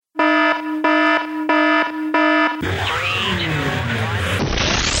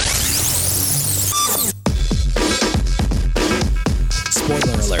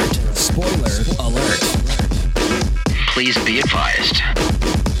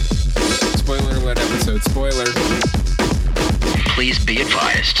alert, spoiler. Please be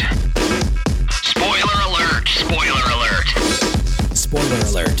advised. Spoiler alert! Spoiler alert! Spoiler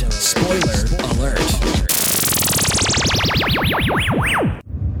alert. Spoiler alert.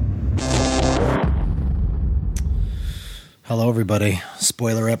 Hello, everybody.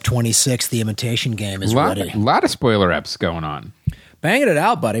 Spoiler Up 26, The Imitation Game is ready. A lot of spoiler eps going on. Banging it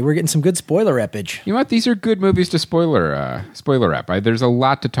out, buddy. We're getting some good spoiler epage. You know what? These are good movies to spoiler ep. There's a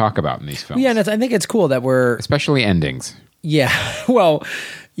lot to talk about in these films. Yeah, and I think it's cool that we're... Especially endings. Yeah, well...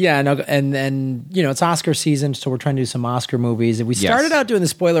 Yeah, no, and you know, it's Oscar season, so we're trying to do some Oscar movies. And we started out doing the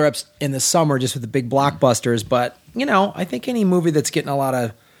spoiler ups in the summer just with the big blockbusters, but you know, I think any movie that's getting a lot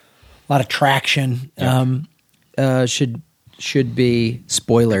of traction should be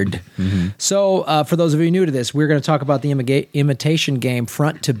spoilered. Mm-hmm. So, for those of you new to this, we're going to talk about the Imitation Game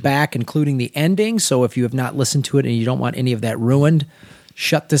front to back, including the ending. So, if you have not listened to it and you don't want any of that ruined,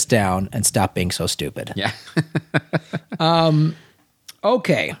 shut this down and stop being so stupid. Yeah.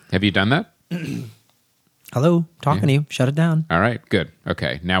 Okay. Have you done that? Hello, talking to you. Shut it down. All right, good.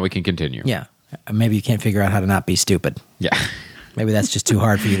 Okay, now we can continue. Yeah. Maybe you can't figure out how to not be stupid. Yeah. Maybe that's just too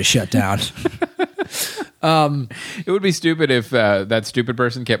hard for you to shut down. It would be stupid if that stupid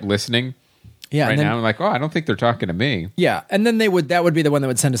person kept listening. Yeah. Right now, I'm like, I don't think they're talking to me. Yeah, and then that would be the one that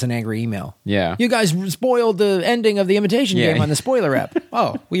would send us an angry email. Yeah. You guys spoiled the ending of the Imitation Game on the spoiler app.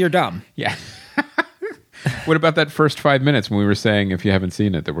 Oh, well, you're dumb. Yeah. What about that first 5 minutes when we were saying, if you haven't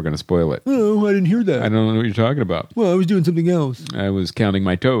seen it, that we're going to spoil it? Oh, I didn't hear that. I don't know what you're talking about. Well, I was doing something else. I was counting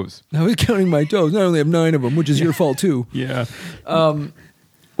my toes. I was counting my toes. I only have 9 of them, which is your fault, too. Yeah.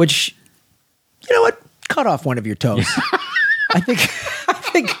 Which, you know what? Cut off one of your toes. I think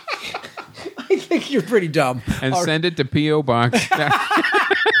you're pretty dumb. And send it to P.O. Box.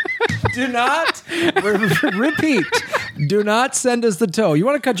 Do not repeat. Do not send us the toe. You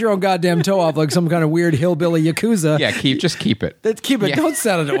want to cut your own goddamn toe off like some kind of weird hillbilly yakuza? Yeah, just keep it. Let's keep it. Yeah. Don't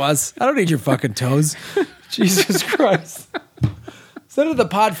send it to us. I don't need your fucking toes. Jesus Christ. Send it to the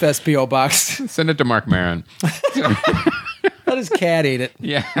Podfest P.O. Box. Send it to Mark Maron. Let his cat eat it.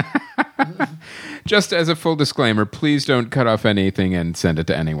 Yeah. Just as a full disclaimer, please don't cut off anything and send it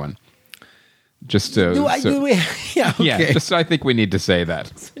to anyone. Just okay. Yeah, just I think we need to say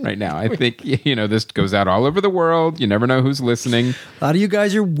that right now. I think, this goes out all over the world. You never know who's listening. A lot of you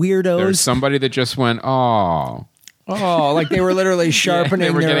guys are weirdos. There's somebody that just went, oh, like they were literally sharpening.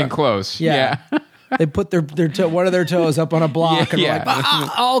 They were getting close. Yeah. They put one of their toes up on a block and were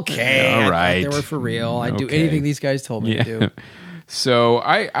like, okay. All right. They were for real. I'd do anything these guys told me to do. So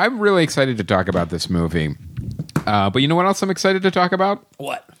I'm really excited to talk about this movie. But you know what else I'm excited to talk about?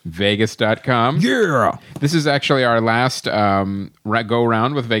 What? Vegas.com. Yeah. This is actually our last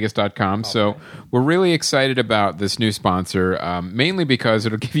go-round with Vegas.com. Okay. So we're really excited about this new sponsor, mainly because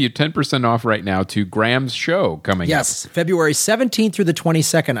it'll give you 10% off right now to Graham's show coming up. Yes, February 17th through the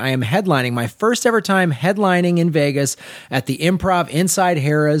 22nd. I am headlining, my first ever time headlining in Vegas at the Improv Inside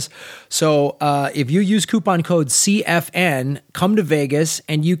Harrah's. So if you use coupon code CFN, come to Vegas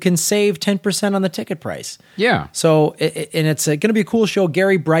and you can save 10% on the ticket price. Yeah. So, and it's going to be a cool show.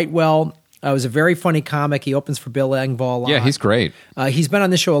 Gary Brightwell was a very funny comic. He opens for Bill Engvall a lot. Yeah, he's great. He's been on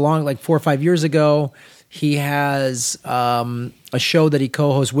this show 4 or 5 years ago. He has a show that he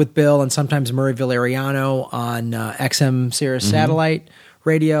co-hosts with Bill and sometimes Murray Valeriano on XM Sirius Satellite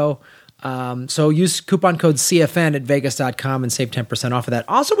Radio. So use coupon code CFN at Vegas.com and save 10% off of that.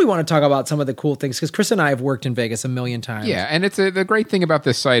 Also, we want to talk about some of the cool things because Chris and I have worked in Vegas a million times. Yeah, and the great thing about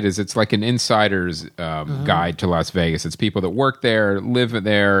this site is it's like an insider's guide to Las Vegas. It's people that work there, live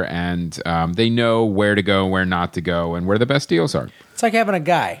there, and they know where to go, where not to go, and where the best deals are. It's like having a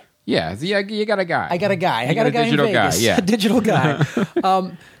guy. Yeah, you got a guy. I got a guy. I got a guy digital in Vegas. Guy, yeah. A digital guy.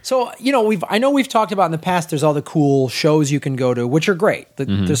 So, I know we've talked about in the past, there's all the cool shows you can go to, which are great.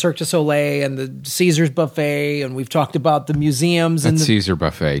 The Cirque du Soleil and the Caesars Buffet, and we've talked about the museums. And the Caesar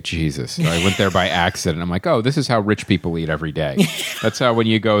Buffet, Jesus. I went there by accident. I'm like, this is how rich people eat every day. That's how when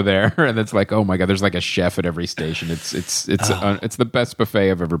you go there, and it's like, oh my God, there's like a chef at every station. It's the best buffet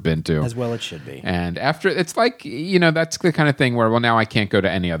I've ever been to. As well it should be. And after, it's like, that's the kind of thing where, now I can't go to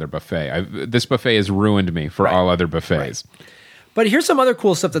any other buffet. This buffet has ruined me for all other buffets. Right. But here's some other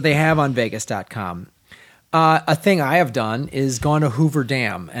cool stuff that they have on Vegas.com. A thing I have done is gone to Hoover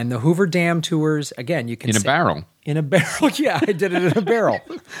Dam. And the Hoover Dam tours, again, you can In a barrel. In a barrel, yeah. I did it in a barrel.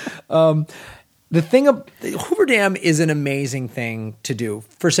 The thing of Hoover Dam is an amazing thing to do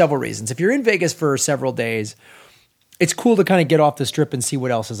for several reasons. If you're in Vegas for several days, it's cool to kind of get off the strip and see what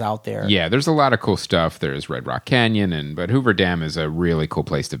else is out there. Yeah, there's a lot of cool stuff. There's Red Rock Canyon, but Hoover Dam is a really cool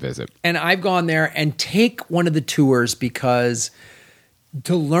place to visit. And I've gone there and take one of the tours because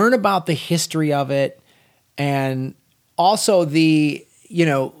to learn about the history of it, And also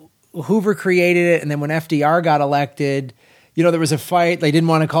Hoover created it, and then when FDR got elected, there was a fight. They didn't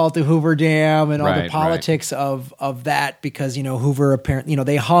want to call it the Hoover Dam and all the politics of that because, Hoover apparently,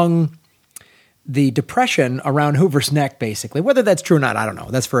 they hung the Depression around Hoover's neck, basically. Whether that's true or not, I don't know.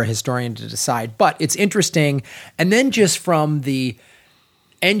 That's for a historian to decide. But it's interesting. And then just from the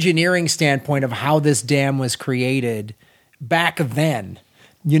engineering standpoint of how this dam was created back then,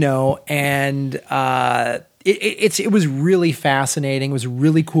 and it was really fascinating. It was a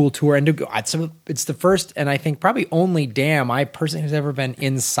really cool tour. And it's the first and I think probably only dam I personally has ever been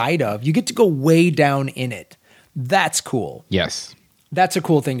inside of. You get to go way down in it. That's cool. Yes. That's a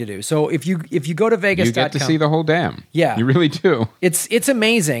cool thing to do. So if you go to Vegas.com, you get to see the whole dam. Yeah. You really do. It's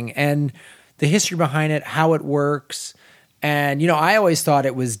amazing. And the history behind it, how it works. And, I always thought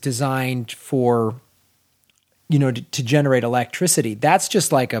it was designed for, to generate electricity. That's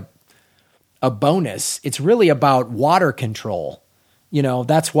just like a bonus. It's really about water control.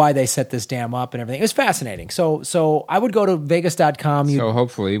 That's why they set this dam up and everything. It was fascinating. So I would go to Vegas.com. So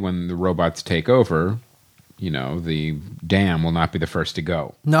hopefully when the robots take over, the dam will not be the first to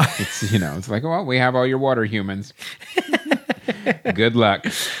go. No. It's like, well, we have all your water, humans. Good luck.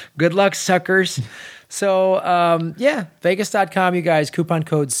 Good luck, suckers. So, Vegas.com, you guys, coupon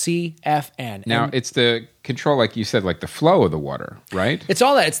code CFN. Now, it's the control, like you said, like the flow of the water, right? It's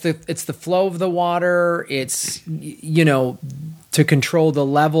all that. It's the flow of the water. It's, to control the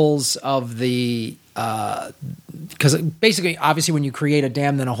levels of the, because basically, obviously, when you create a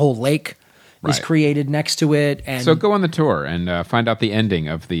dam, then a whole lake is created next to it. And so go on the tour and find out the ending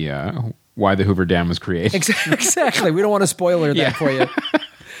of the why the Hoover Dam was created. Exactly. We don't want to spoiler that for you.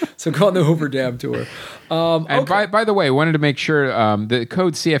 So go on the Hoover Dam tour. And by the way, I wanted to make sure the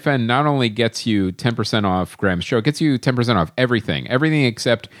code CFN not only gets you 10% off Graham's show, it gets you 10% off everything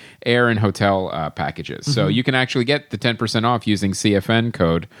except air and hotel packages. Mm-hmm. So you can actually get the 10% off using CFN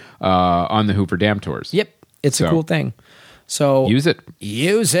code on the Hoover Dam tours. Yep. It's a cool thing. So use it.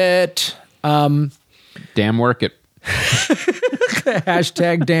 Damn work it.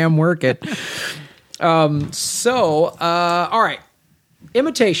 Hashtag damn work it. All right.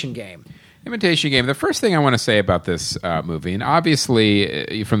 Imitation Game. The first thing I want to say about this movie, and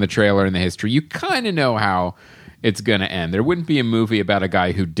obviously from the trailer and the history, you kind of know how it's going to end. There wouldn't be a movie about a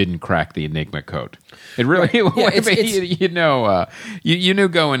guy who didn't crack the Enigma code. It really, you knew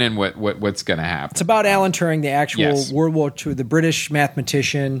going in what's going to happen. It's about Alan Turing, the actual World War II, the British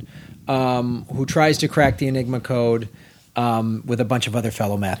mathematician who tries to crack the Enigma code with a bunch of other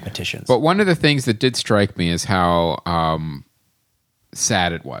fellow mathematicians. But one of the things that did strike me is how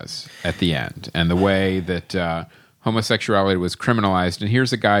sad it was at the end, and the way that homosexuality was criminalized. And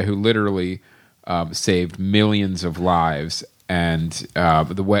here's a guy who literally saved millions of lives, and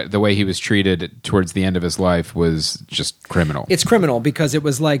the way he was treated towards the end of his life was just criminal. It's criminal because it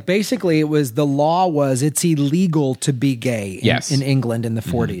was like, basically, the law was it's illegal to be gay in England in the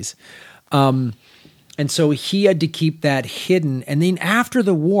 40s. And so he had to keep that hidden. And then after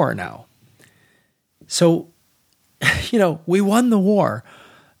the war now, so we won the war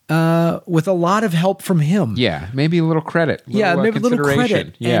with a lot of help from him. Yeah, maybe a little credit. Maybe a little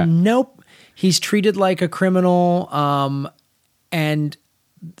credit. Yeah. And nope, he's treated like a criminal, and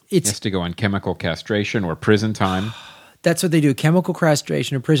he has to go on chemical castration or prison time. That's what they do, chemical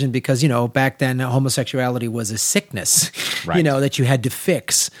castration or prison, because, back then homosexuality was a sickness, that you had to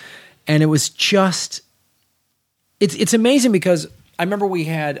fix. And it was just, it's amazing because I remember we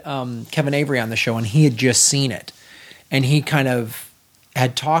had Kevin Avery on the show, and he had just seen it. And he kind of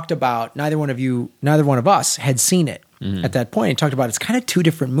had talked about, neither one of us had seen it at that point. He talked about it's kind of two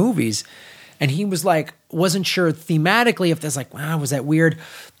different movies. And he was like, wasn't sure thematically if there's like, wow, was that weird?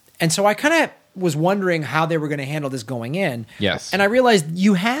 And so I kind of was wondering how they were going to handle this going in. Yes. And I realized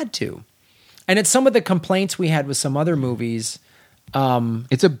you had to. And it's some of the complaints we had with some other movies.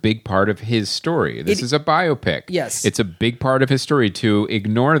 It's a big part of his story. This is a biopic. Yes. It's a big part of his story. To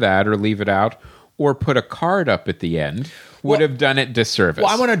ignore that or leave it out or put a card up at the end would have done it disservice.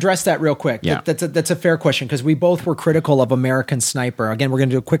 Well, I want to address that real quick. Yeah. That's a fair question because we both were critical of American Sniper. Again, we're going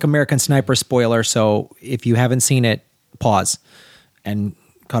to do a quick American Sniper spoiler. So if you haven't seen it, pause and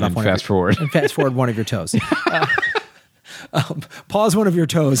cut off fast forward. And fast forward one of your toes. Pause one of your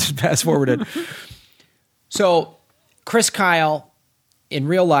toes and fast forward it. So Chris Kyle, in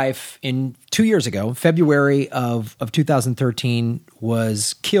real life, 2 years ago, February of 2013,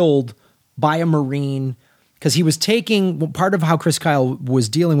 was killed by a Marine because he was taking part of how Chris Kyle was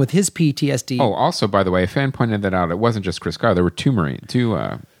dealing with his PTSD. Oh, also, by the way, a fan pointed that out. It wasn't just Chris Kyle. There were two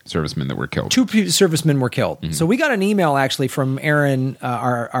servicemen that were killed. Two servicemen were killed. Mm-hmm. So we got an email actually from Aaron,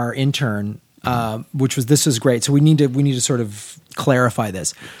 our intern, This is great. So we need to sort of clarify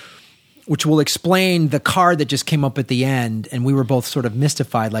this, which will explain the card that just came up at the end. And we were both sort of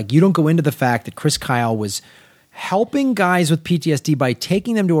mystified. Like, you don't go into the fact that Chris Kyle was helping guys with PTSD by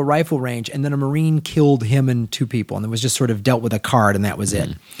taking them to a rifle range, and then a Marine killed him and 2 people, and it was just sort of dealt with a card, and that was it.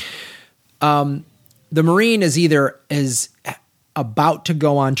 The Marine is about to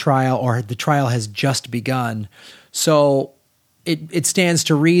go on trial, or the trial has just begun. So it stands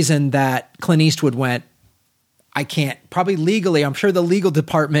to reason that Clint Eastwood went, I can't, probably legally, I'm sure the legal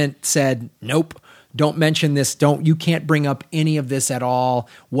department said, nope, don't mention this. You can't bring up any of this at all.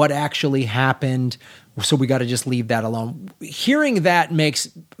 What actually happened? So we got to just leave that alone. Hearing that makes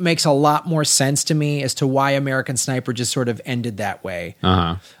a lot more sense to me as to why American Sniper just sort of ended that way.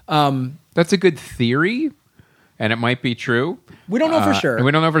 That's a good theory, and it might be true. We don't know for sure.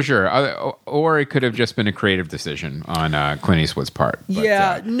 We don't know for sure. Or it could have just been a creative decision on Clint Eastwood's part.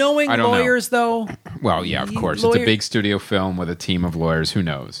 But, knowing lawyers, though. Well, yeah, of course. It's a big studio film with a team of lawyers. Who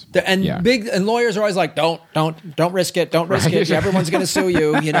knows? And lawyers are always like, don't risk it. Don't risk it. Everyone's going to sue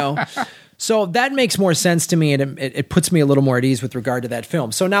you, you know. So that makes more sense to me, and it puts me a little more at ease with regard to that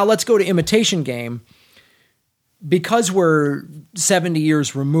film. So now let's go to Imitation Game. Because we're 70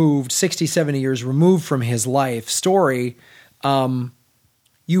 years removed, 60, 70 years removed from his life story,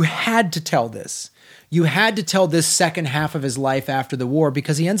 you had to tell this. You had to tell this second half of his life after the war,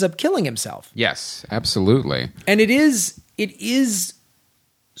 because he ends up killing himself. Yes, absolutely. And it is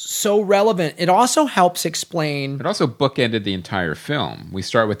so relevant. It also helps explain. It also bookended the entire film. We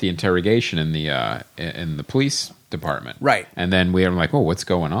start with the interrogation in the police department, right? And then we are like, "Oh, what's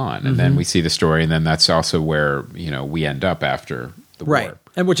going on?" And then we see the story, and then that's also where we end up after the war,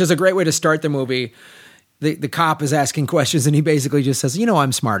 and which is a great way to start the movie. The cop is asking questions, and he basically just says,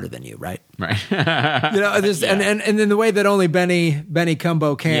 I'm smarter than you, right? Right. And then the way that only Benny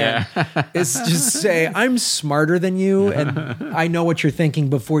Cumbo can is just say, I'm smarter than you, and I know what you're thinking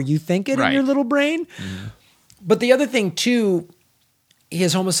before you think it in your little brain. Mm-hmm. But the other thing, too,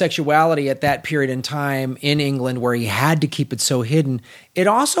 his homosexuality at that period in time in England, where he had to keep it so hidden, it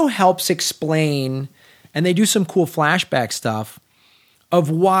also helps explain, and they do some cool flashback stuff, of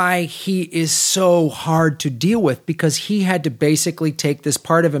why he is so hard to deal with, because he had to basically take this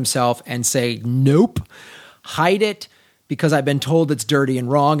part of himself and say, nope, hide it, because I've been told it's dirty and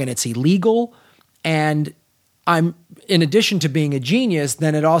wrong and it's illegal. And I'm, in addition to being a genius,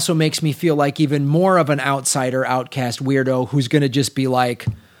 then it also makes me feel like even more of an outsider, outcast weirdo who's going to just be like,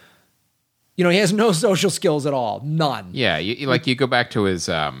 he has no social skills at all. None. Yeah. You go back to his,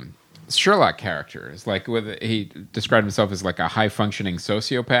 Sherlock character is like he described himself as like a high functioning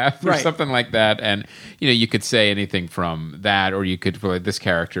sociopath or something like that, and you could say anything from that, or you could this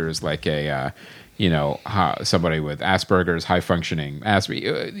character is like a somebody with Asperger's, high functioning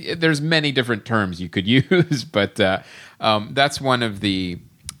there's many different terms you could use, but that's one of the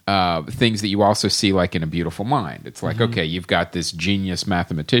things that you also see like in A Beautiful Mind. It's like, okay, you've got this genius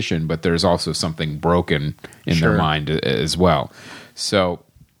mathematician, but there's also something broken in their mind as well. So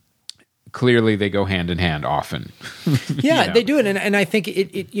clearly, they go hand in hand often. Yeah, they do it, and I think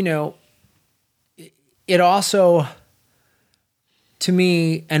it also, to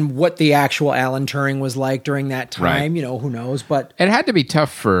me, and what the actual Alan Turing was like during that time, who knows? But it had to be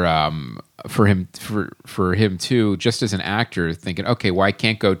tough for him too, just as an actor, thinking, okay, well, I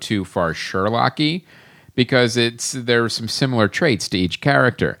can't go too far Sherlock-y, because there are some similar traits to each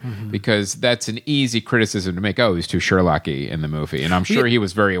character, because that's an easy criticism to make. Oh, he's too Sherlock-y in the movie. And I'm sure he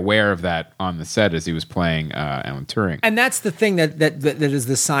was very aware of that on the set as he was playing Alan Turing. And that's the thing that is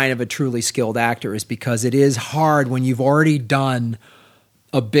the sign of a truly skilled actor, is because it is hard when you've already done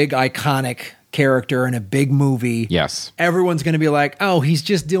a big iconic character in a big movie. Yes. Everyone's going to be like, oh, he's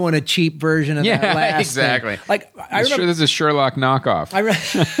just doing a cheap version of that last exactly. thing. Like, I'm sure this is a Sherlock knockoff.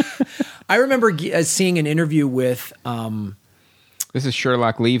 I remember seeing an interview with... this is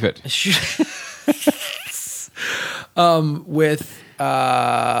Sherlock Leave It. With...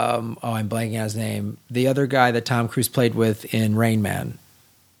 I'm blanking on his name. The other guy that Tom Cruise played with in Rain Man.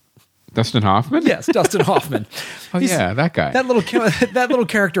 Dustin Hoffman? Yes, Dustin Hoffman. That guy. That little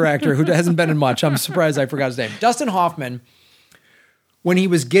character actor who hasn't been in much. I'm surprised I forgot his name. Dustin Hoffman, when he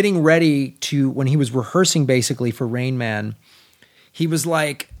was getting ready when he was rehearsing basically for Rain Man, he was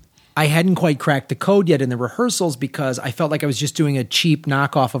like, I hadn't quite cracked the code yet in the rehearsals, because I felt like I was just doing a cheap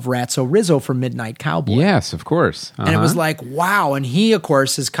knockoff of Ratso Rizzo from Midnight Cowboy. Yes, of course. And it was like, wow. And he, of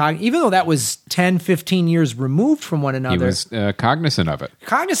course, is even though that was 10, 15 years removed from one another. He was cognizant of it.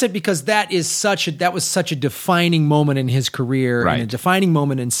 Cognizant, because that was such a defining moment in his career, and a defining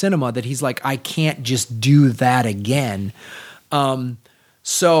moment in cinema, that he's like, I can't just do that again.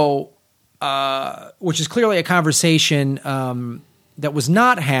 So which is clearly a conversation that was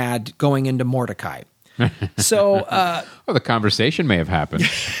not had going into Mordecai. So, the conversation may have happened.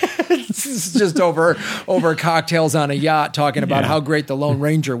 This is just over cocktails on a yacht talking about how great the Lone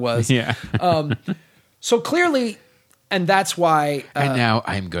Ranger was. Yeah. So clearly, and that's why. And now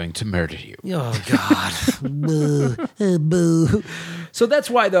I'm going to murder you. Oh God! Boo! So that's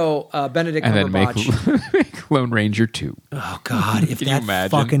why, though, Benedict Cumberbatch and then make Lone Ranger 2. Oh God! If that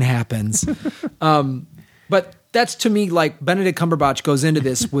fucking happens. But that's, to me, like, Benedict Cumberbatch goes into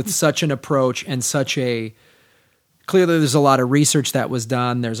this with such an approach and such a. Clearly, there's a lot of research that was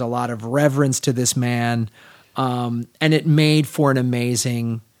done. There's a lot of reverence to this man, and it made for an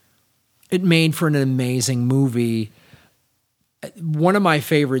amazing. It made for an amazing movie. One of my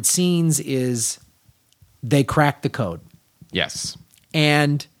favorite scenes is they crack the code. Yes.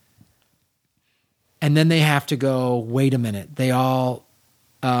 And then they have to go, wait a minute. They all,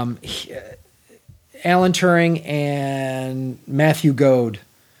 Alan Turing and Matthew Goad,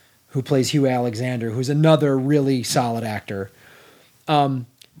 who plays Hugh Alexander, who's another really solid actor.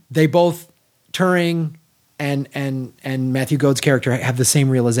 They both, Turing and Matthew Goad's character, have the same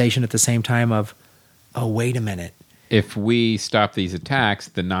realization at the same time of, oh, wait a minute. If we stop these attacks,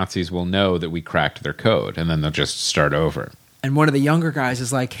 the Nazis will know that we cracked their code, and then they'll just start over. And one of the younger guys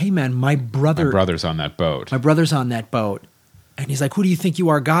is like, hey, man, my brother's on that boat. My brother's on that boat. And he's like, who do you think you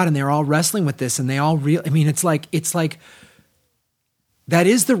are, God? And they're all wrestling with this, and they all it's like that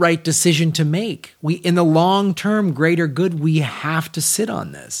is the right decision to make. We, in the long term, greater good, we have to sit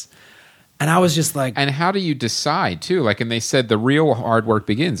on this. And I was just like... And how do you decide, too? Like, and they said the real hard work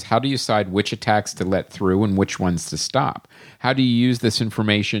begins. How do you decide which attacks to let through and which ones to stop? How do you use this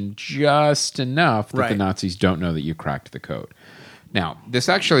information just enough that the Nazis don't know that you cracked the code? Now, this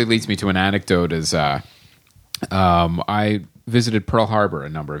actually leads me to an anecdote as I visited Pearl Harbor a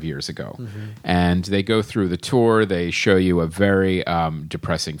number of years ago. Mm-hmm. And they go through the tour. They show you a very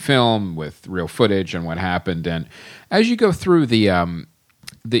depressing film with real footage and what happened. And as you go through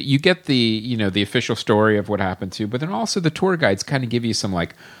you get the official story of what happened to, but then also the tour guides kind of give you some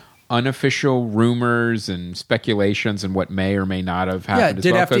like unofficial rumors and speculations and what may or may not have happened.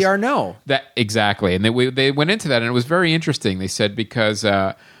 Yeah, did FDR know that exactly? And they went into that, and it was very interesting. They said because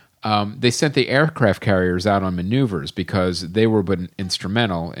they sent the aircraft carriers out on maneuvers because they were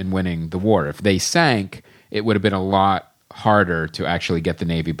instrumental in winning the war. If they sank, it would have been a lot harder to actually get the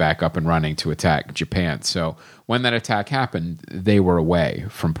Navy back up and running to attack Japan. So when that attack happened, they were away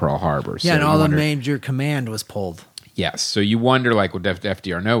from Pearl Harbor. Yeah, and all the major command was pulled. Yes. So you wonder, like, would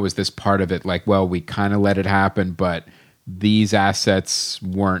FDR know? Was this part of it? Like, well, we kind of let it happen, but these assets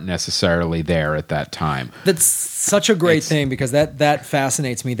weren't necessarily there at that time. That's such a great thing, because that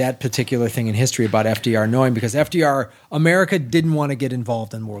fascinates me, that particular thing in history about FDR knowing, because America didn't want to get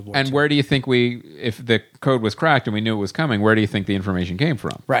involved in World War II. And where do you think if the code was cracked and we knew it was coming, where do you think the information came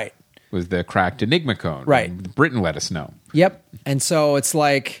from? Right. It was the cracked Enigma code. Right. And Britain let us know. Yep. And so it's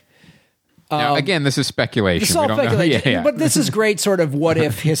like... Now, again, this is speculation. This is all speculation. Yeah. But this is great sort of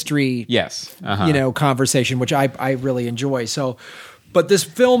what-if history yes. Conversation, which I really enjoy. So, but this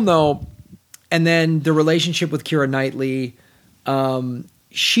film, though, and then the relationship with Keira Knightley,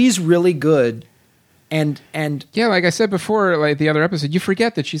 she's really good. And yeah, like I said before, like the other episode, you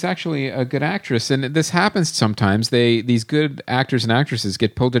forget that she's actually a good actress, and this happens sometimes. These good actors and actresses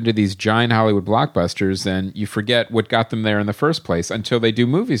get pulled into these giant Hollywood blockbusters, and you forget what got them there in the first place until they do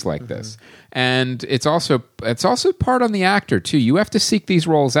movies like this. And it's also part on the actor too. You have to seek these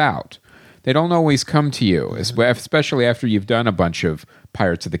roles out. They don't always come to you, especially after you've done a bunch of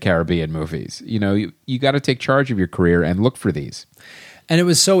Pirates of the Caribbean movies. You got to take charge of your career and look for these. And it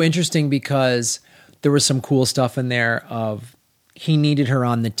was so interesting because there was some cool stuff in there of he needed her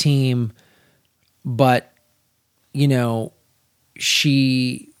on the team, but,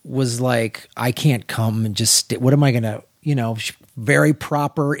 she was like, I can't come and just what am I going to, very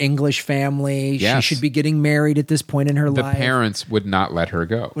proper English family. Yes. She should be getting married at this point in her life. The parents would not let her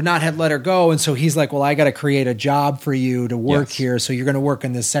go. Would not have let her go. And so he's like, well, I got to create a job for you to work here. So you're going to work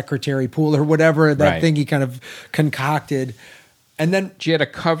in the secretary pool or whatever, that thing he kind of concocted. And then she had a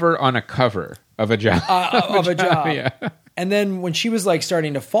cover on a cover of a job. Yeah. And then when she was like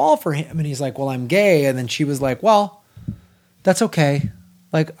starting to fall for him, and he's like, well, I'm gay. And then she was like, well, that's okay.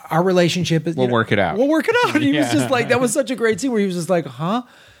 Like, our relationship is... We'll work it out. We'll work it out. And he was just like, that was such a great scene where he was just like, huh?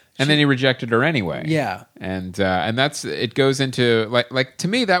 And then he rejected her anyway. Yeah. And that's... It goes into... Like to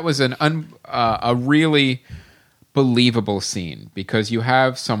me, that was a really believable scene because you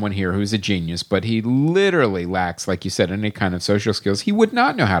have someone here who's a genius, but he literally lacks, like you said, any kind of social skills. He would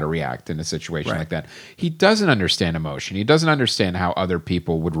not know how to react in a situation like that. He doesn't understand emotion. He doesn't understand how other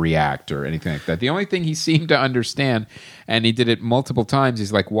people would react or anything like that. The only thing he seemed to understand, and he did it multiple times,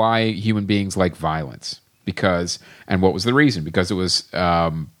 is like why human beings like violence. And what was the reason? Because it was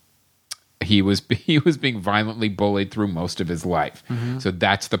he was being violently bullied through most of his life. Mm-hmm. So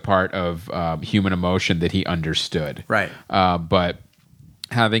that's the part of human emotion that he understood. Right. But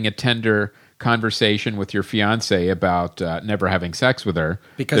having a tender conversation with your fiance about never having sex with her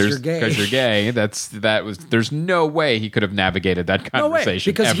because you're gay. There's no way he could have navigated that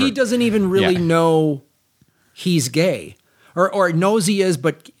conversation. Because ever. He doesn't even really know he's gay, or knows he is,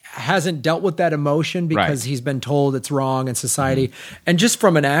 but hasn't dealt with that emotion because he's been told it's wrong in society. Mm-hmm. And just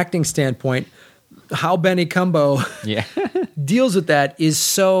from an acting standpoint, how Benny Cumbo deals with that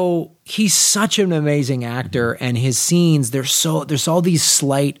is he's such an amazing actor, and his scenes, there's all these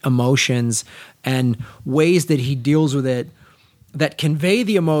slight emotions and ways that he deals with it that convey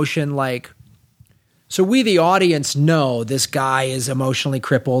the emotion. Like, so we, the audience, know this guy is emotionally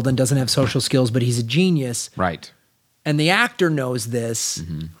crippled and doesn't have social skills, but he's a genius. Right. And the actor knows this.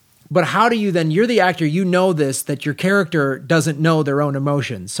 Mm-hmm. But how do you then, you're the actor, you know this, that your character doesn't know their own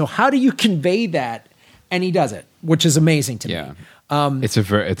emotions. So how do you convey that? And he does it, which is amazing to me.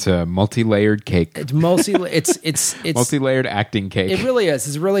 It's a multi-layered cake. It's multi-layered acting cake. It really is.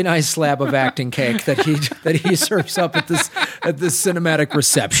 It's a really nice slab of acting cake that he serves up at this cinematic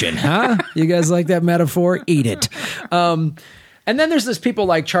reception. Huh? You guys like that metaphor? Eat it. And then there's this people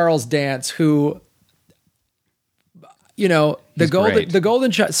like Charles Dance who, the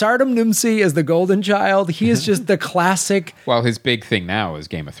golden child, Sardam Numsi is the golden child. He is just the classic. Well, his big thing now is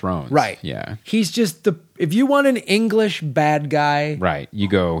Game of Thrones. Right. Yeah. He's just if you want an English bad guy. Right. You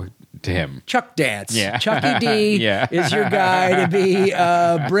go to him. Chuck Dance. Yeah. Chucky D is your guy to be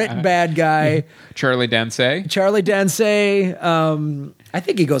a Brit bad guy. Charlie Dance. I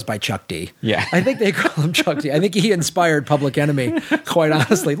think he goes by Chuck D. Yeah. I think they call him Chuck D. I think he inspired Public Enemy, quite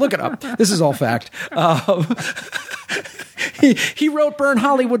honestly. Look it up. This is all fact. He wrote Burn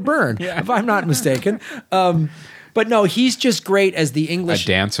Hollywood Burn, if I'm not mistaken. But no, he's just great as the English. A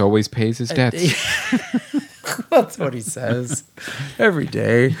dance always pays his debts. That's what he says every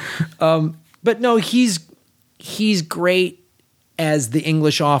day. But no, he's great as the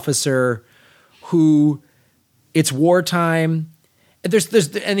English officer who it's wartime.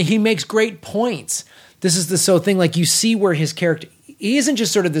 And he makes great points. This is the thing, like you see where his character, he isn't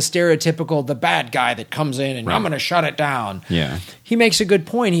just sort of the stereotypical, the bad guy that comes in and I'm going to shut it down. Yeah. He makes a good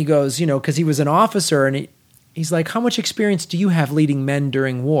point. He goes, because he was an officer and he's like, how much experience do you have leading men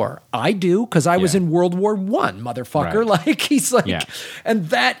during war? I do, because I was in World War I, motherfucker. Right. Like, he's like, and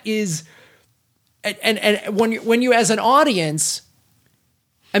that is, and when you as an audience,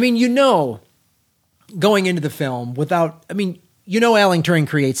 I mean, going into the film Alan Turing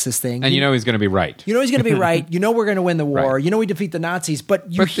creates this thing. And he's going to be right. He's going to be right. We're going to win the war. Right. We defeat the Nazis. But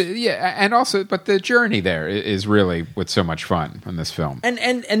the journey there is really what's so much fun in this film.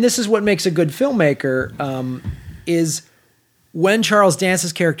 And this is what makes a good filmmaker, is when Charles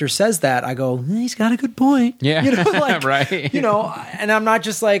Dance's character says that, I go, he's got a good point. Yeah. Right. And I'm not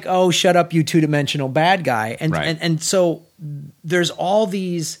just like, oh, shut up, you two-dimensional bad guy. And so there's all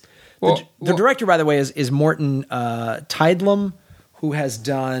these. The director, by the way, is Morton Tidlam, who has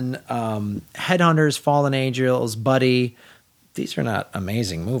done Headhunters, Fallen Angels, Buddy. These are not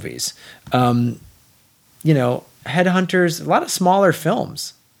amazing movies. Headhunters, a lot of smaller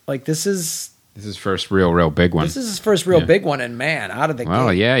films. Like this is his first real big one. This is his first real big one, and man, out of the gate.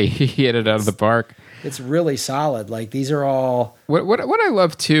 Well, yeah, he hit it out of the park. It's really solid. Like these are all. What I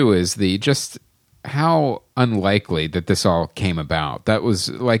love too is just how unlikely that this all came about. That was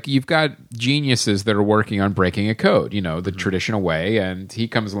like, you've got geniuses that are working on breaking a code, the traditional way, and he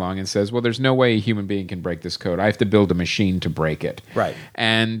comes along and says, well, there's no way a human being can break this code. I have to build a machine to break it. Right.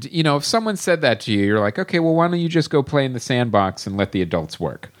 And, if someone said that to you, you're like, okay, well, why don't you just go play in the sandbox and let the adults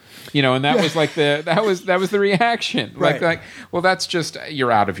work? And that was like that was the reaction. Like, well, that's just,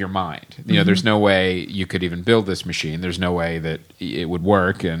 you're out of your mind. There's no way you could even build this machine. There's no way that it would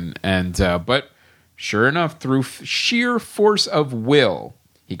work. But sure enough, through sheer force of will,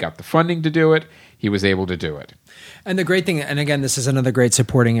 he got the funding to do it. He was able to do it. And the great thing, and again, this is another great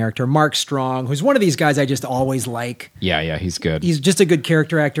supporting actor, Mark Strong, who's one of these guys I just always like. Yeah, he's good. He's just a good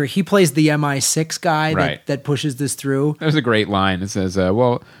character actor. He plays the MI6 guy that pushes this through. There's a great line. It says,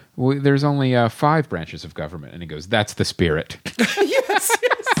 well, there's only 5 branches of government. And he goes, that's the spirit. Yes.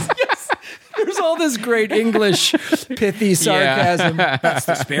 There's all this great English pithy sarcasm. That's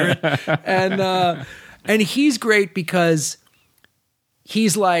the spirit. And he's great because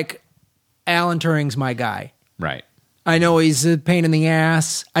he's like, Alan Turing's my guy. Right. I know he's a pain in the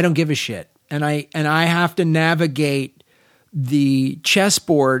ass. I don't give a shit. And I have to navigate the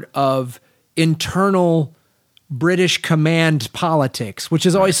chessboard of internal British command politics, which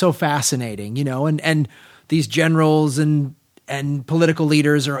is always so fascinating, and these generals and political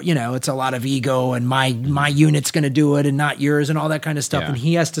leaders are, it's a lot of ego and my unit's going to do it and not yours and all that kind of stuff. Yeah. And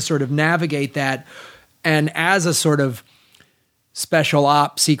he has to sort of navigate that. And as a sort of special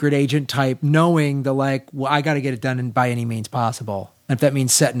ops secret agent type, knowing I got to get it done by any means possible. And if that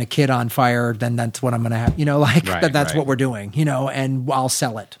means setting a kid on fire, then that's what I'm going to have, that's what we're doing, and I'll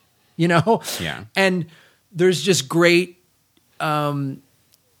sell it, Yeah. And there's just great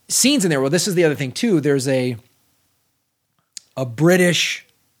scenes in there. Well, this is the other thing too. There's a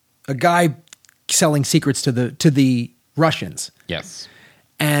guy selling secrets to the Russians. Yes.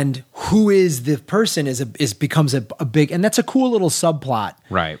 And who is the person becomes a big, and that's a cool little subplot,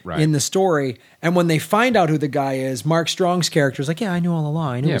 right, in the story. And when they find out who the guy is, Mark Strong's character is like, yeah, I knew all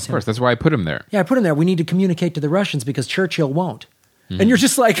along. I knew of course. That's why I put him there. Yeah, I put him there. We need to communicate to the Russians because Churchill won't. And you're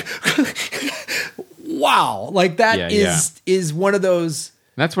just like, wow, like that is one of those.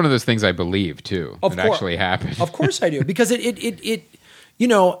 That's one of those things I believe too. It actually happened. Of course I do, because it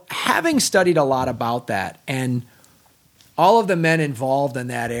having studied a lot about that, and all of the men involved in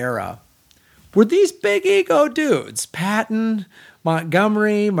that era were these big ego dudes. Patton,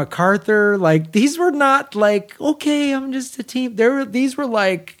 Montgomery, MacArthur, these were not okay, I'm just a team. These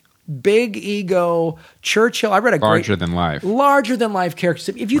were big ego. Churchill, I read a larger than life characters.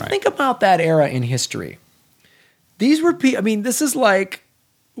 If you think about that era in history, these were this is like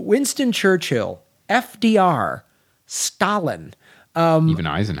Winston Churchill, FDR, Stalin, even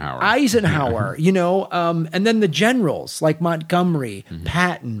Eisenhower, and then the generals like Montgomery,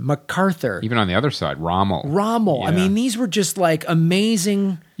 Patton, MacArthur. Even on the other side, Rommel. Yeah. These were just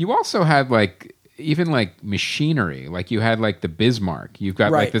amazing. You also had even machinery, you had the Bismarck. You've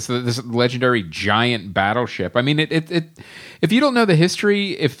got this legendary giant battleship. If you don't know the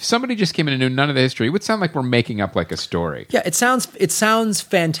history, if somebody just came in and knew none of the history, it would sound like we're making up a story. Yeah, it sounds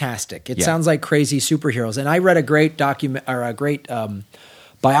fantastic. It sounds like crazy superheroes. And I read a great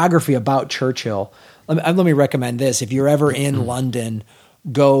biography about Churchill. Let me recommend this. If you're ever in London,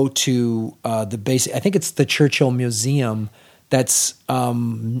 go to I think it's the Churchill Museum. That's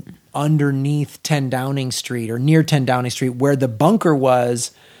underneath 10 Downing Street or near 10 Downing Street, where the bunker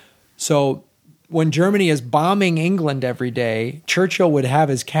was. So when Germany is bombing England every day, Churchill would have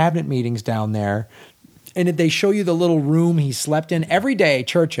his cabinet meetings down there. And they show you the little room he slept in. Every day,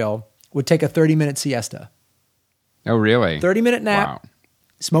 Churchill would take a 30-minute siesta. Oh, really? 30-minute nap. Wow.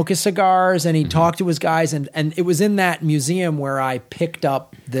 Smoke his cigars, and he'd talk to his guys. And it was in that museum where I picked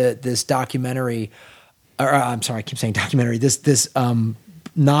up this documentary. I'm sorry, I keep saying documentary. This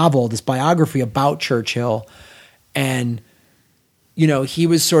novel, this biography about Churchill, and he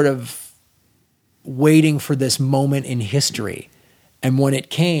was sort of waiting for this moment in history, and when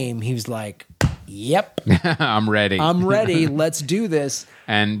it came, he was like, "Yep, I'm ready. Let's do this."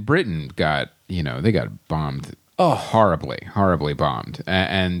 And Britain got they got bombed. Oh, horribly bombed,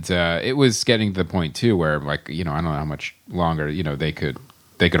 and it was getting to the point too where I don't know how much longer they could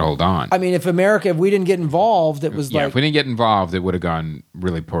hold on. If we didn't get involved, it was if we didn't get involved, it would have gone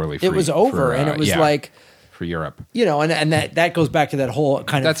really poorly. It was over, and it was for Europe, and that goes back to that whole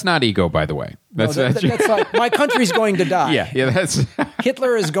kind of. That's not ego, by the way. That's like my country's going to die. Yeah, that's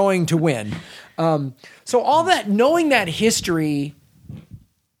Hitler is going to win. So all that, knowing that history,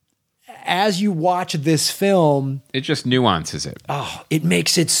 as you watch this film, it just nuances it. Oh, it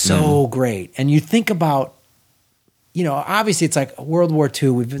makes it so great, and you think about. Obviously it's like World War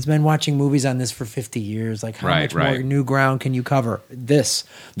II. We've been watching movies on this for 50 years. How much more new ground can you cover? This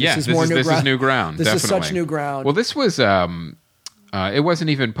is new ground. This is such new ground. Well, this was, it wasn't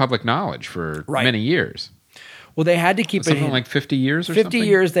even public knowledge for many years. Well, they had to keep it hidden. 50 years or 50 something? 50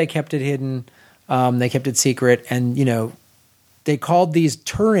 years they kept it hidden. They kept it secret. And, they called these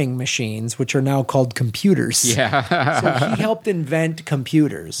Turing machines, which are now called computers. Yeah. So he helped invent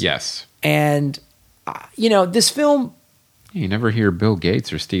computers. Yes. And... this film... You never hear Bill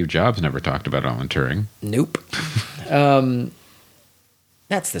Gates or Steve Jobs never talked about Alan Turing. Nope.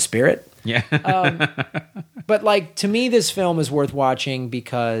 That's the spirit. Yeah. But to me, this film is worth watching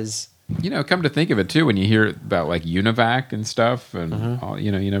because... come to think of it too, when you hear about UNIVAC and stuff, and all,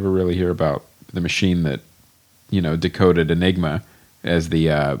 you never really hear about the machine that, decoded Enigma as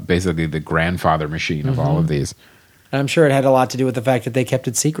the basically the grandfather machine of all of these. And I'm sure it had a lot to do with the fact that they kept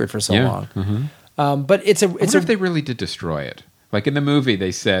it secret for so long. Mm-hmm. But it's I wonder if they really did destroy it. In the movie,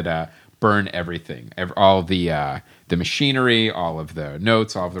 they said burn everything, all the machinery, all of the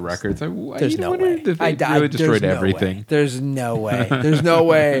notes, all of the records. There's no way. They really destroyed everything. There's no way. There's no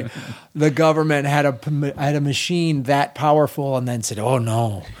way the government had a machine that powerful and then said, "Oh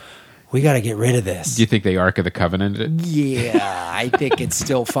no, we got to get rid of this." Do you think they Ark of the Covenant it? Yeah, I think it's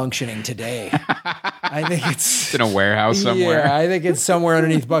still functioning today. I think it's in a warehouse somewhere. Yeah, I think it's somewhere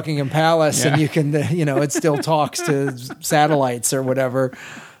underneath Buckingham Palace, and you can, it still talks to satellites or whatever.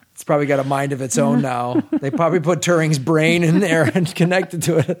 It's probably got a mind of its own now. They probably put Turing's brain in there and connected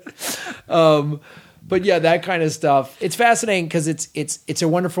to it. But yeah, that kind of stuff. It's fascinating because it's a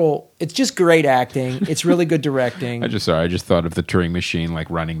wonderful. It's just great acting. It's really good directing. I just thought of the Turing machine like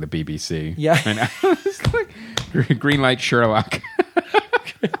running the BBC. Yeah, and it's like green light Sherlock.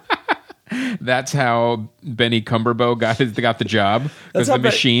 That's how Benny Cumbo got the job because the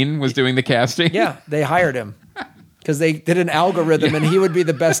machine was doing the casting. Yeah, they hired him because they did an algorithm, and he would be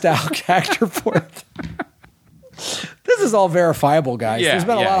the best actor for it. This is all verifiable, guys. There's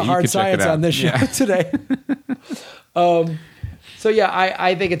been a lot of hard science on this show today. So yeah,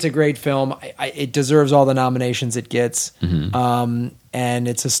 I think it's a great film. It deserves all the nominations it gets, and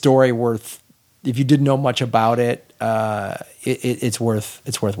it's a story worth. If you didn't know much about it, it's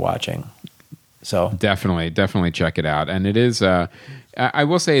worth watching. So definitely check it out. And it is. I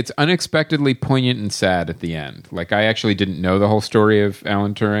will say it's unexpectedly poignant and sad at the end. Like I actually didn't know the whole story of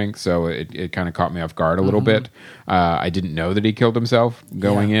Alan Turing, so it kind of caught me off guard a little bit. I didn't know that he killed himself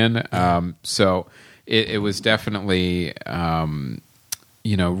going in. So it was definitely,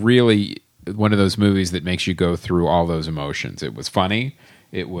 really one of those movies that makes you go through all those emotions. It was funny,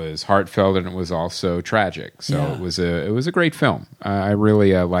 it was heartfelt, and it was also tragic. So it was a great film. I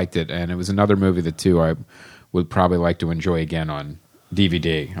really liked it, and it was another movie that too I would probably like to enjoy again on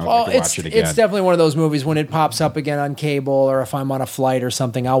DVD. Like to watch it again. It's definitely one of those movies when it pops up again on cable, or if I'm on a flight or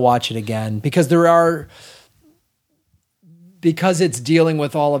something, I'll watch it again because it's dealing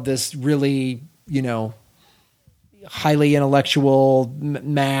with all of this really, highly intellectual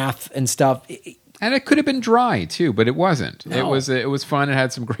math and stuff. And it could have been dry too, but it wasn't. No. It was fun. It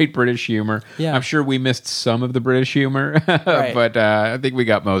had some great British humor. Yeah. I'm sure we missed some of the British humor, right. But I think we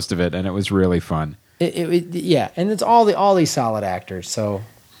got most of it, and it was really fun. And it's all these solid actors. So,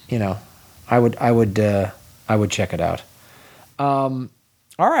 I would check it out. All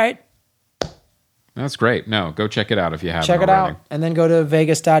right. That's great. No, go check it out if you haven't. Check it already. out, and then go to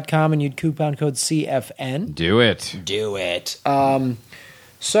Vegas.com and use coupon code CFN. Do it.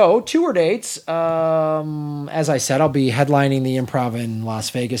 So tour dates. As I said, I'll be headlining the Improv in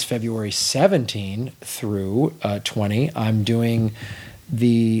Las Vegas February 17 through 20. I'm doing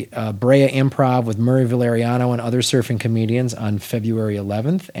the Brea Improv with Murray Valeriano and other surfing comedians on February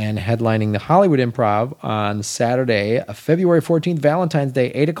 11th, and headlining the Hollywood Improv on Saturday, February 14th, Valentine's Day,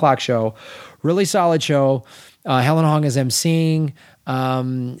 8 o'clock show. Really solid show. Helen Hong is emceeing.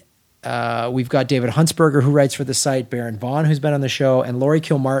 We've got David Huntsberger, who writes for the site, Baron Vaughn, who's been on the show, and Laurie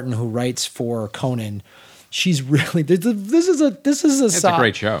Kilmartin, who writes for Conan. She's really this is a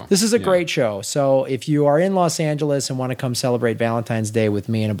great show. This is a great show. So if you are in Los Angeles and want to come celebrate Valentine's Day with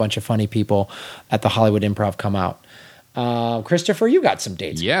me and a bunch of funny people at the Hollywood Improv, come out. Christopher, you got some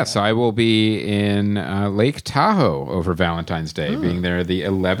dates. Yes, I will be in Lake Tahoe over Valentine's Day, being there the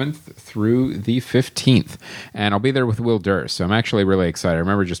 11th through the 15th. And I'll be there with Will Durst, so I'm actually really excited. I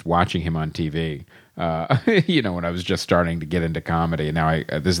remember just watching him on TV, when I was just starting to get into comedy. And now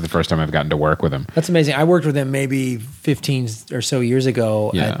this is the first time I've gotten to work with him. That's amazing. I worked with him maybe 15 or so years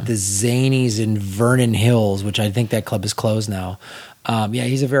ago at the Zanies in Vernon Hills, which I think that club is closed now.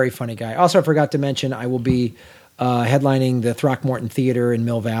 He's a very funny guy. Also, I forgot to mention, I will be headlining the Throckmorton Theater in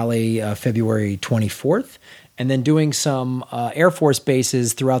Mill Valley February 24th, and then doing some Air Force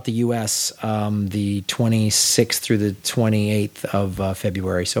bases throughout the U.S. The 26th through the 28th of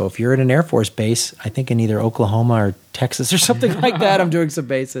February. So if you're at an Air Force base, I think in either Oklahoma or Texas or something like that, I'm doing some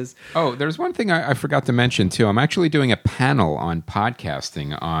bases. Oh, there's one thing I forgot to mention, too. I'm actually doing a panel on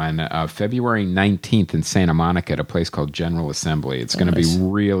podcasting on February 19th in Santa Monica at a place called General Assembly. It's going to be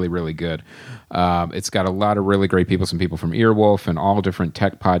really, really good. It's got a lot of really great people, some people from Earwolf and all different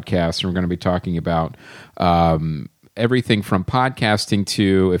tech podcasts. And we're going to be talking about everything from podcasting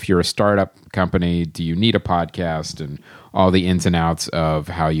to, if you're a startup company, do you need a podcast, and all the ins and outs of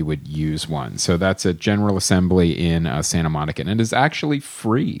how you would use one. So that's at General Assembly in Santa Monica, and it is actually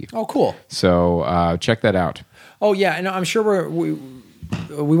free. Oh, cool. So check that out. Oh, yeah, and I'm sure we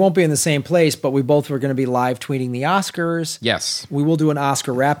won't be in the same place, but we both were going to be live tweeting the Oscars. Yes. We will do an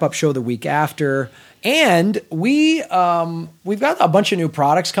Oscar wrap-up show the week after. And we've got a bunch of new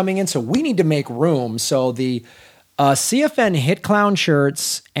products coming in, so we need to make room. So the CFN Hit Clown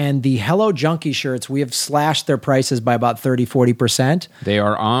shirts and the Hello Junkie shirts, we have slashed their prices by about 30-40%. They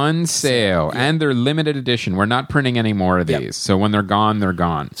are on sale, and they're limited edition. We're not printing any more of these. Yep. So when they're gone, they're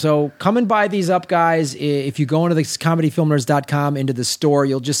gone. So come and buy these up, guys. If you go into the comedyfilmnerds.com into the store,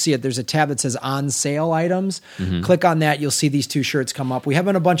 you'll just see it. There's a tab that says on sale items. Mm-hmm. Click on that. You'll see these 2 shirts come up. We have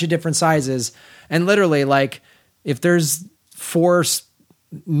them in a bunch of different sizes. And literally, like, if there's 4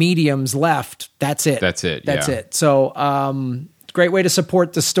 mediums left, that's it. That's it. So great way to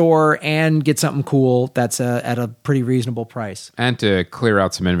support the store and get something cool that's at a pretty reasonable price. And to clear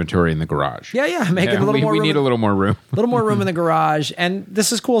out some inventory in the garage. Make it a little more room. We need a little more room. A little more room in the garage. And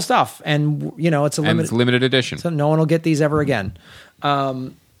this is cool stuff. And, it's it's limited edition. So no one will get these ever again.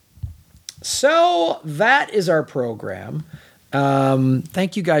 So that is our program.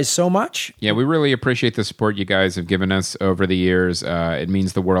 Thank you guys so much. Yeah, we really appreciate the support you guys have given us over the years. It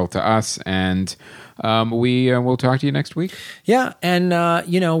means the world to us, and we will talk to you next week. Yeah, and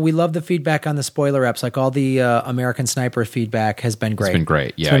we love the feedback on the spoiler apps. Like all the American Sniper feedback has been great. It's been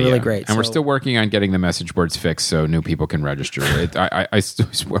great. Yeah, it's been really great. And we're still working on getting the message boards fixed so new people can register. I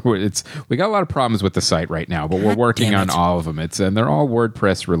swear we got a lot of problems with the site right now, but we're working on all of them. And they're all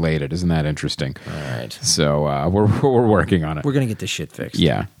WordPress related. Isn't that interesting? All right. So we're working on it. We're gonna get this shit fixed.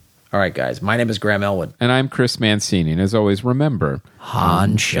 Yeah. All right, guys. My name is Graham Elwood, and I'm Chris Mancini. And as always, remember,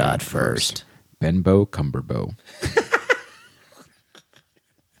 Han shot first. Benbow Cumberbow.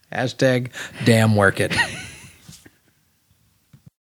 # damn work it.